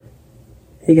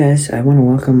Hey guys, I want to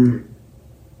welcome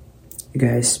you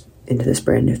guys into this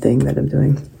brand new thing that I'm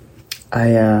doing.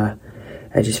 I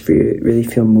just really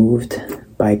feel moved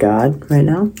by God right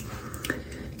now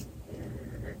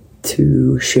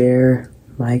to share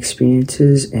my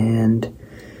experiences and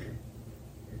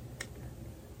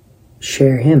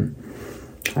share Him.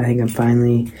 I think I'm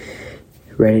finally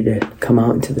ready to come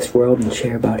out into this world and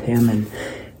share about Him, and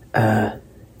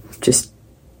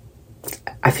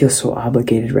I feel so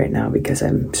obligated right now because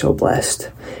I'm so blessed,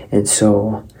 and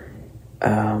so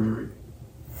I'm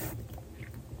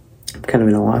kind of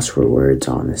in a loss for words,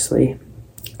 honestly.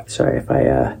 Sorry if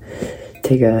I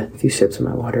take a few sips of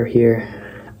my water here.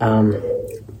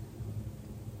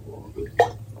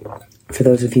 For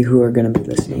those of you who are going to be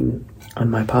listening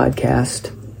on my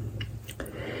podcast,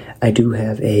 I do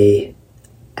have a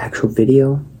actual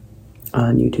video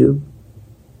on YouTube.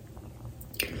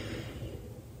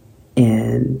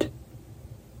 And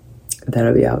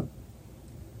that'll be out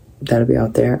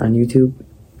there on YouTube,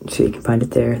 so you can find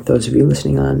it there. Those of you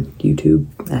listening on YouTube,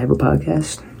 I have a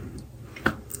podcast.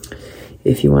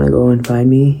 If you want to go and find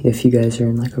me, if you guys are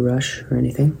in like a rush or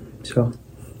anything. So,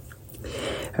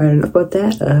 alright, enough about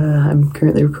that. I'm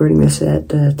currently recording this at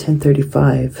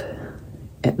 10:35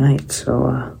 at night.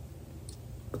 So,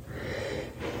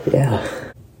 yeah.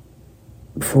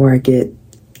 Before I get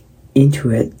into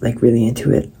it, really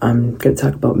into it, I'm going to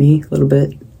talk about me a little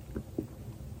bit.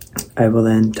 I will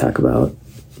then talk about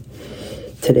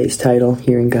today's title,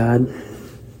 Hearing God,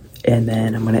 and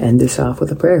then I'm going to end this off with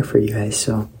a prayer for you guys.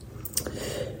 So,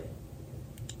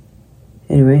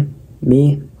 anyway,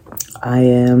 me, I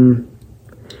am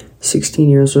 16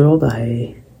 years old. Do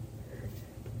I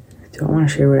want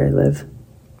to share where I live?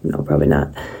 No, probably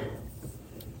not.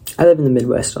 I live in the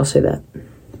Midwest, I'll say that.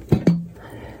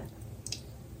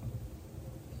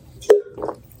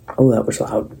 Oh, that was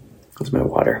loud. That was my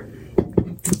water.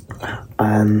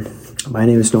 My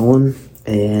name is Nolan,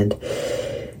 and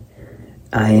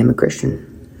I am a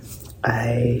Christian.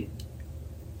 A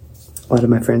lot of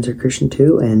my friends are Christian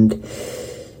too, and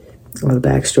a little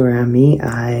backstory on me.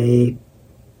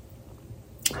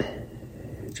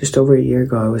 Just over a year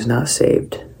ago, I was not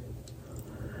saved.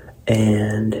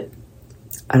 And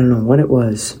I don't know what it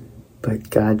was,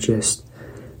 but God just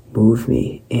moved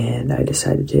me, and I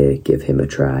decided to give Him a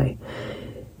try.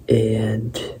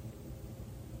 And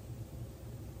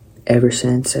ever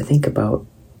since, I think about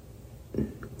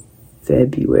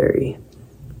February,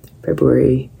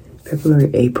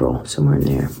 April, somewhere in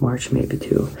there, March maybe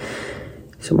too,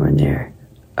 somewhere in there,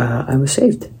 I was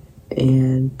saved.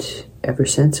 And ever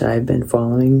since, I've been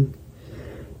following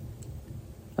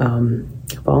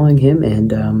Him,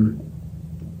 and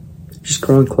just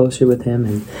growing closer with Him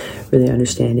and really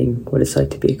understanding what it's like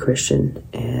to be a Christian.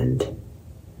 And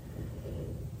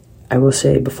I will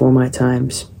say, before my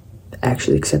times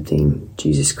actually accepting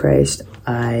Jesus Christ,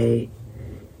 I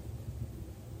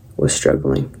was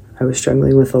struggling. I was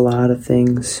struggling with a lot of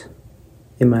things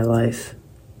in my life,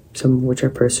 some of which are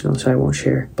personal, so I won't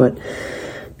share. But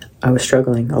I was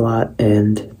struggling a lot,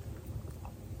 and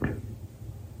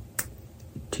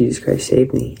Jesus Christ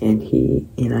saved me, and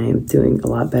I am doing a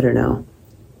lot better now.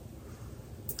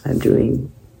 I'm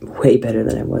doing way better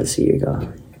than I was a year ago.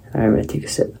 Alright, I'm going to take a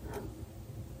sip.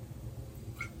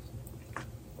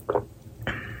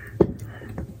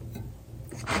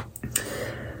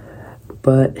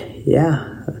 But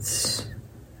yeah,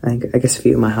 I guess a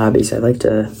few of my hobbies. I like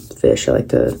to fish. I'm an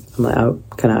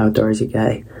kind of outdoorsy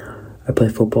guy. I play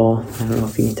football. I don't know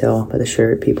if you can tell by the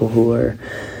shirt. People who are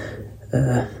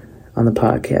on the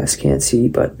podcast can't see,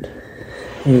 but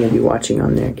any of you watching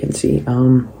on there can see.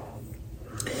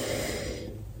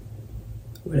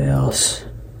 What else?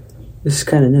 This is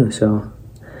kind of new, so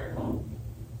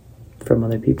from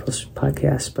other people's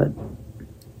podcasts, but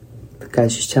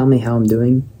guys, just tell me how I'm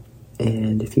doing,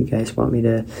 and if you guys want me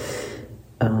to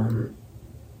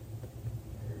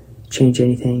change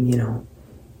anything,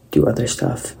 do other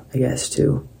stuff, I guess,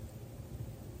 too,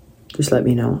 just let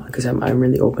me know, because I'm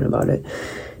really open about it,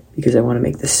 because I want to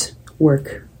make this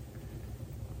work.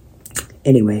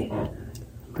 Anyway,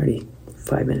 already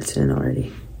 5 minutes in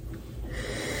already.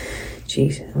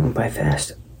 Jeez, I went by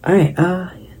fast. Alright,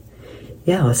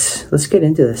 yeah, let's get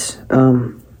into this.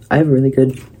 I have a really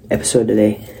good episode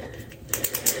today.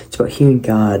 It's about hearing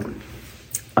God.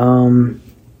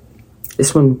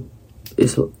 This one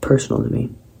is personal to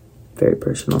me. Very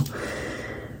personal.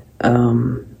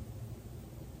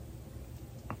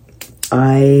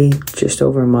 I, just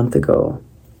over a month ago,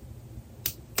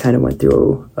 kind of went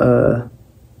through a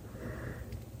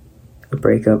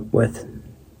breakup with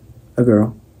a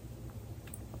girl.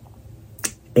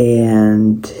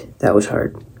 And that was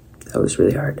hard. That was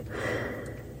really hard.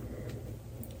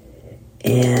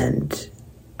 And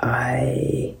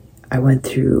I went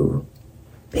through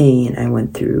pain, I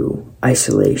went through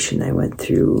isolation, I went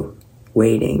through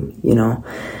waiting,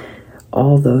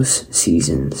 all those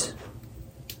seasons.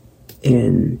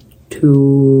 In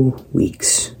 2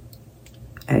 weeks,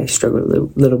 I struggled a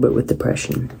little bit with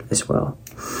depression as well.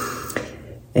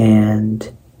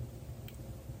 And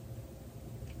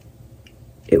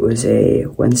it was a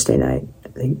Wednesday night, I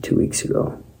think 2 weeks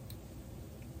ago.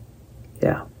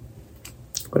 Yeah,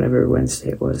 whatever Wednesday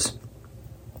it was.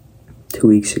 2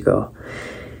 weeks ago.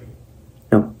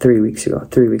 No, 3 weeks ago.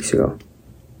 3 weeks ago.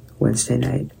 Wednesday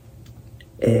night.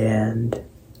 And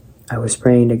I was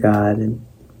praying to God and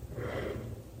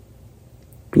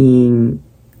being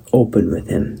open with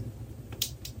Him.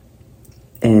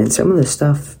 And some of the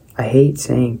stuff I hate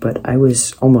saying, but I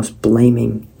was almost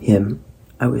blaming Him.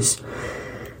 I was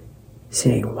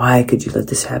saying, why could you let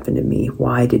this happen to me?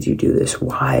 Why did you do this?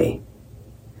 Why?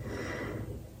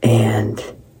 And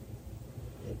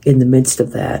in the midst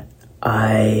of that,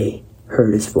 I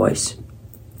heard His voice.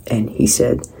 And He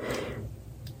said,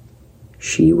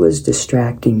 she was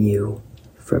distracting you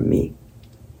from me.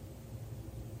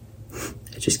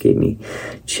 It just gave me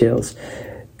chills.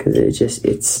 Because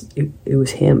it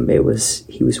was Him. He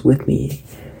was with me.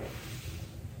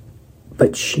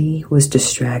 But she was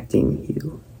distracting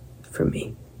you from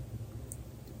me.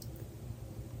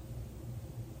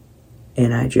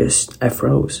 And I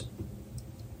froze.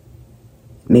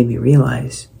 It made me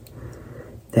realize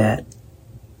that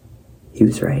He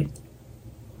was right.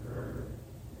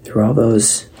 Through all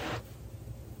those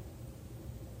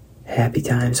happy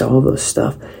times, all those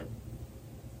stuff,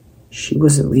 she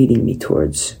wasn't leading me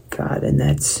towards God. And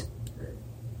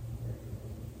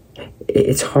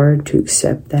it's hard to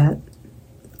accept that.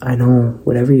 I know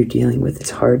whatever you're dealing with, it's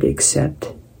hard to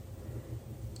accept.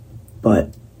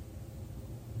 But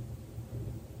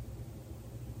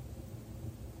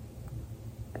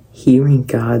hearing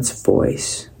God's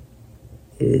voice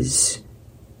is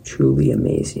truly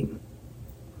amazing.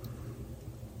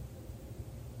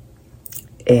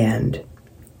 And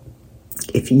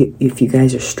if you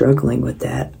guys are struggling with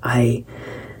that, I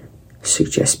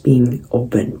suggest being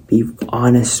open. Be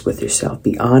honest with yourself.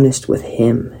 Be honest with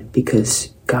Him,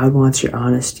 because God wants your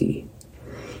honesty.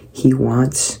 He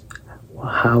wants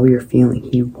how you're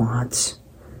feeling. He wants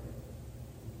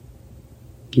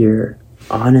your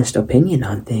honest opinion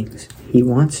on things. He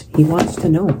wants to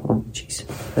know. Oh, jeez,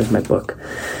 that's my book.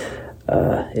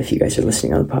 If you guys are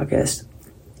listening on the podcast,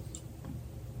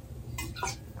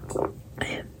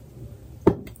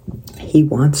 He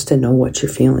wants to know what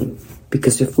you're feeling,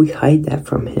 because if we hide that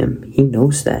from Him, He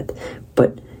knows that,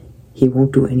 but He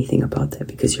won't do anything about that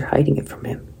because you're hiding it from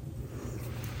Him.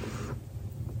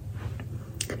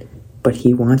 But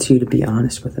He wants you to be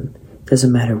honest with Him.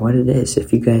 Doesn't matter what it is.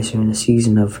 If you guys are in a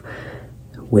season of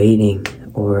waiting,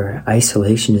 or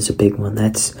isolation is a big one.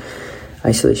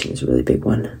 Isolation is a really big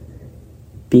one.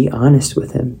 Be honest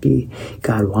with Him.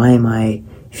 God, why am I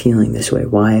feeling this way?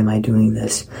 Why am I doing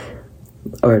this?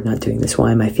 Or not doing this?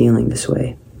 Why am I feeling this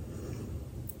way?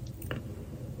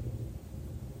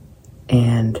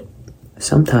 And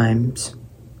sometimes,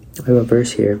 I have a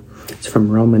verse here. It's from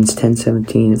Romans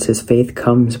 10:17. It says, faith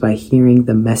comes by hearing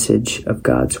the message of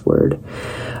God's word.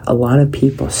 A lot of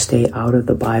people stay out of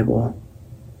the Bible.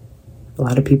 A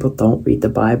lot of people don't read the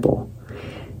Bible.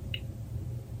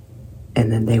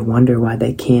 And then they wonder why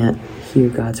they can't hear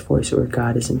God's voice, or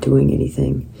God isn't doing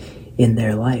anything in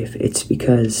their life. It's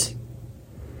because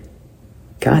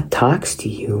God talks to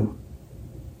you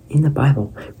in the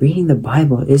Bible. Reading the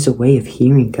Bible is a way of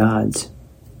hearing God's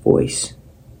voice.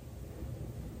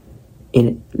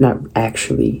 Not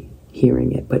actually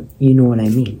hearing it, but you know what I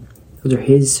mean. Those are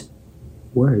His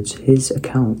words, His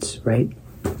accounts, right?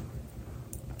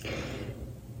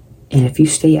 And if you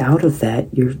stay out of that,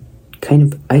 you're kind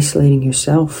of isolating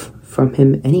yourself from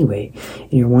Him anyway.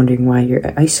 And you're wondering why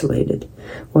you're isolated.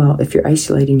 Well, if you're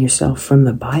isolating yourself from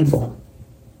the Bible,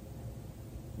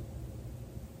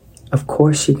 of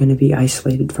course you're going to be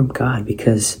isolated from God,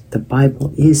 because the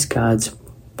Bible is God's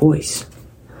voice.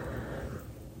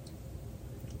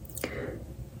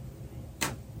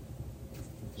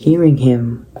 Hearing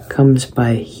Him comes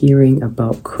by hearing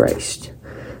about Christ.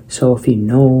 So if you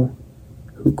know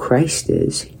who Christ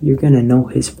is, you're going to know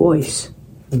His voice.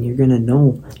 And you're going to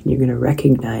know, and you're going to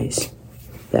recognize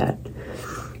that.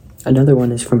 Another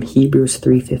one is from Hebrews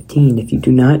 3:15. If you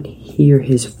do not hear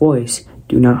His voice,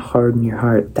 do not harden your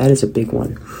heart. That is a big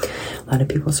one. A lot of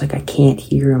people, it's like, I can't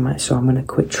hear Him, so I'm going to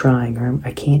quit trying. Or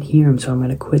I can't hear Him, so I'm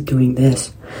going to quit doing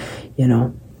this.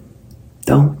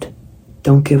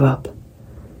 Don't give up.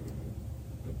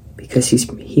 Because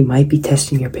he might be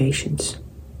testing your patience.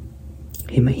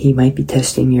 He might be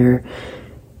testing your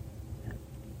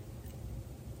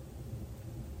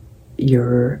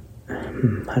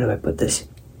how do I put this?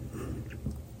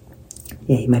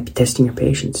 Yeah, he might be testing your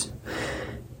patience.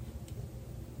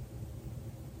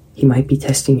 He might be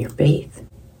testing your faith.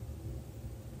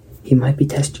 He might be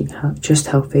testing how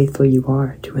faithful you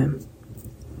are to him.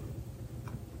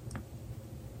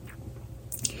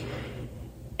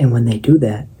 And when they do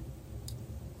that,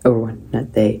 or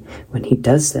when he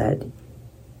does that,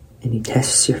 and he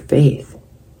tests your faith,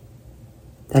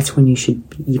 that's when you should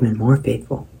be even more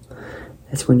faithful.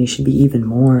 That's when you should be even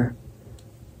more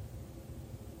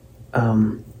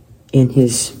in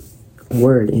his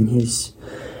word, in his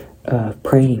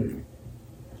praying.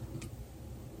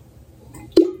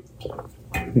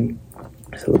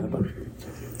 There's a loud one.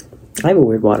 I have a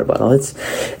weird water bottle. It's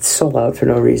so loud for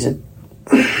no reason.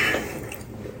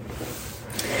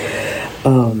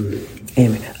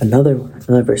 Anyway, another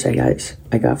verse I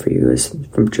got for you is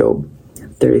from Job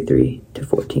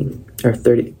 33:14. Or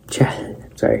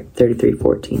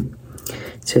 33:14.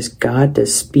 It says, God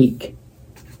does speak,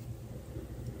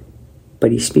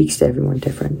 but he speaks to everyone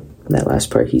different. That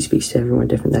last part, he speaks to everyone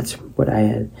different. That's what I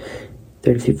had.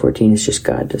 33:14 is just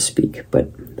God does speak.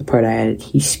 But the part I added,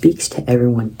 he speaks to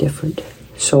everyone different.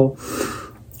 So,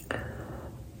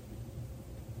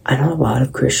 I know a lot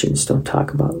of Christians don't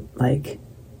talk about, like,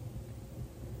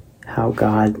 how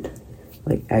God,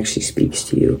 like, actually speaks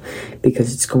to you,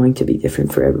 because it's going to be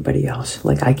different for everybody else.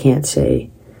 Like, I can't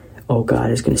say, oh, God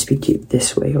is going to speak to you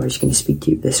this way, or he's going to speak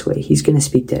to you this way. He's going to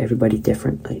speak to everybody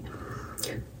differently.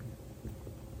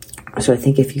 So I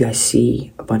think if you guys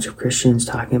see a bunch of Christians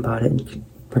talking about it, and a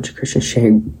bunch of Christians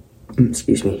sharing their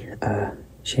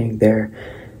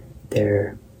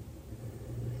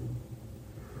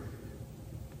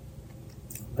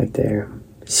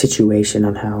situation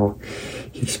on how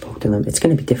he spoke to them, it's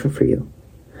going to be different for you.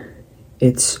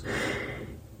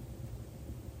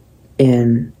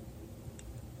 And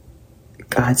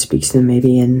God speaks to them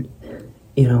maybe in,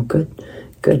 good.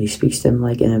 He speaks to them,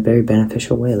 like, in a very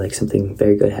beneficial way, like something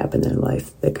very good happened in their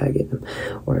life that God gave them,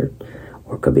 or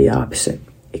it could be opposite.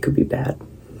 It could be bad.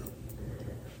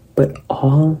 But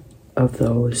all of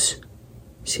those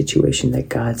situations that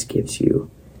God gives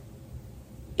you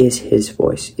is his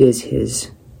voice, is his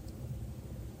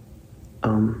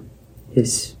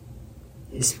voice,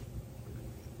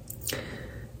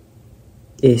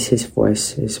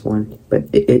 is one, but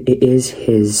it is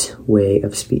his way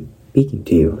of speaking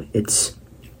to you. It's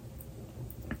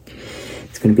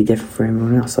going to be different for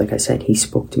everyone else. Like I said, he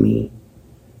spoke to me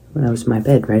when I was in my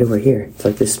bed right over here. It's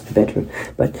like this bedroom,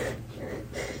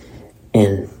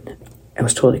 and I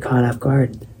was totally caught off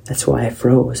guard. That's why I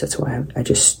froze. That's why I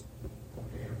just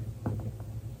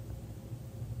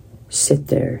sit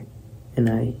there, and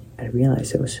I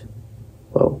realized it was,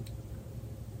 whoa,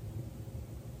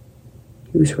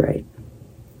 he was right.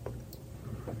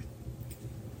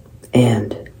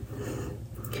 And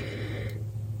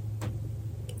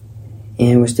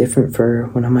it was different for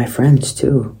one of my friends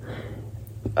too.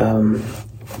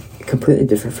 Completely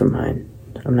different from mine.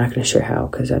 I'm not going to share how,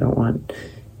 because I don't want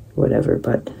whatever,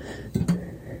 but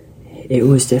it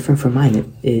was different from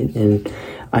mine. And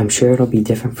I'm sure it'll be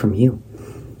different from you.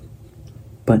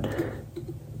 But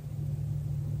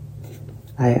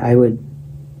I would,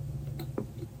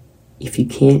 if you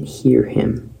can't hear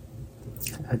him,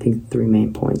 I think 3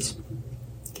 main points.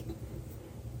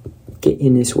 Get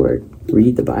in his word.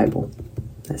 Read the Bible.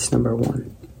 That's number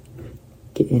 1.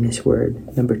 Get in his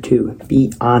word. Number 2,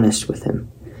 be honest with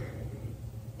him.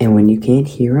 And when you can't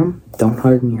hear him, don't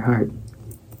harden your heart.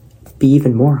 Be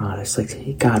even more honest.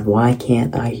 Like, God, why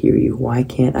can't I hear you? Why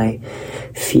can't I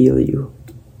feel you?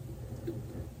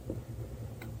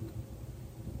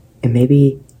 And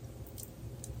maybe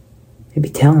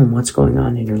tell him what's going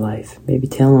on in your life. Maybe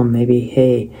tell him,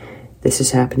 hey, this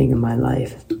is happening in my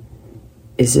life.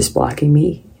 Is this blocking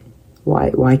me?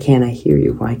 Why can't I hear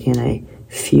you? Why can't I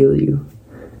feel you?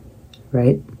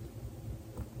 Right?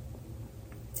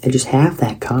 And just have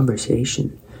that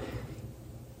conversation.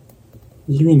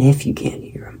 Even if you can't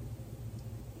hear him.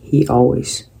 He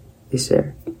always is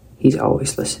there. He's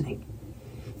always listening.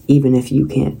 Even if you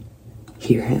can't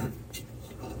hear him.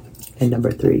 And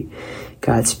number 3,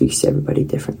 God speaks to everybody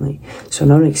differently. So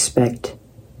don't expect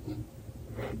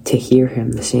to hear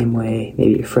him the same way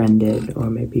maybe your friend did,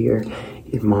 or maybe your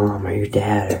mom or your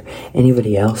dad or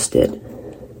anybody else did.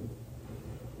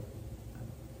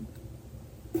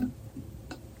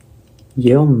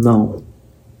 You'll know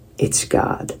it's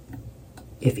God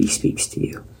if he speaks to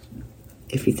you.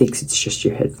 If he thinks it's just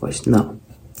your head voice, no.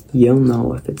 You'll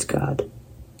know if it's God.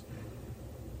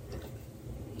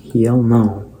 you'll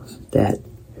know that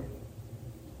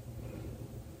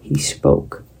he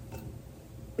spoke,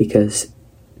 because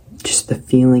just the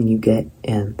feeling you get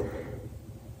and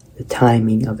the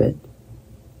timing of it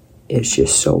is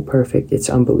just so perfect. It's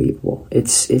unbelievable.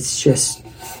 It's just,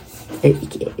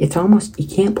 it's almost, you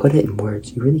can't put it in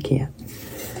words. You really can't.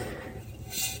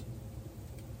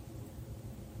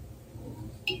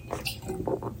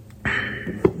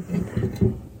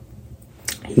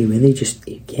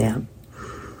 You can't.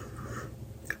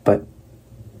 But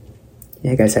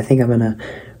yeah, guys, I think I'm gonna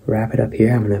wrap it up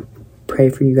here. I'm gonna pray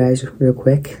for you guys real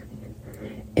quick,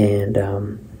 and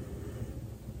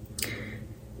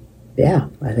yeah,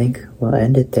 I think we'll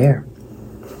end it there.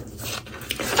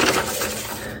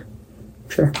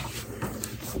 Sure.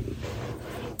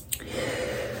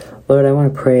 Lord, I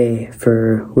want to pray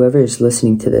for whoever is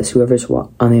listening to this, whoever's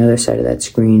on the other side of that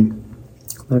screen.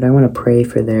 Lord, I want to pray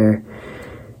for their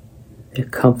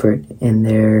comfort and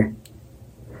their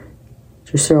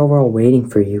overall waiting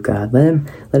for you, God.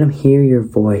 Let them hear your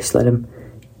voice. Let them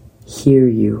hear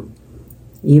you,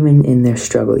 even in their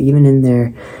struggle, even in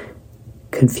their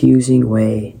confusing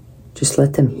way. Just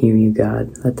let them hear you,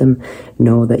 God. Let them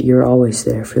know that you're always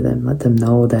there for them. Let them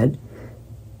know that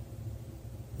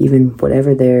even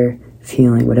whatever they're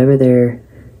feeling, whatever their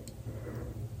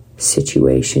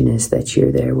situation is, that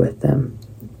you're there with them,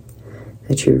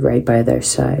 that you're right by their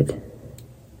side.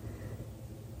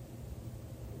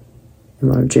 And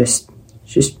Lord, just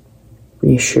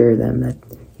reassure them that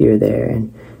you're there,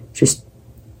 and just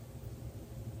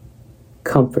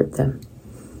comfort them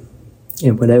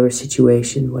in whatever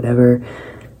situation, whatever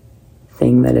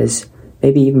thing that is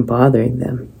maybe even bothering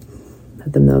them.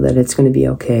 Let them know that it's going to be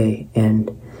okay,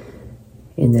 and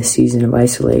in this season of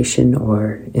isolation,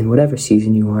 or in whatever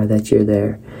season you are, that you're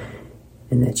there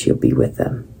and that you'll be with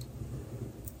them.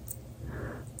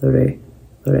 Lord,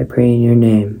 I pray in your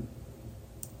name.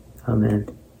 Amen.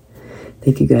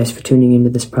 Thank you guys for tuning into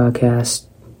this podcast.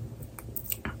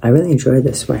 I really enjoyed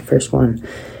this, my first one.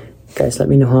 Guys, let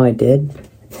me know how I did,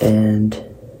 and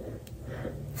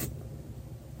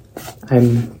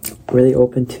I'm really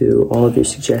open to all of your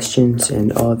suggestions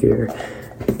and all of your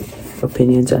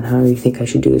opinions on how you think I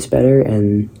should do this better,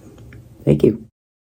 and thank you.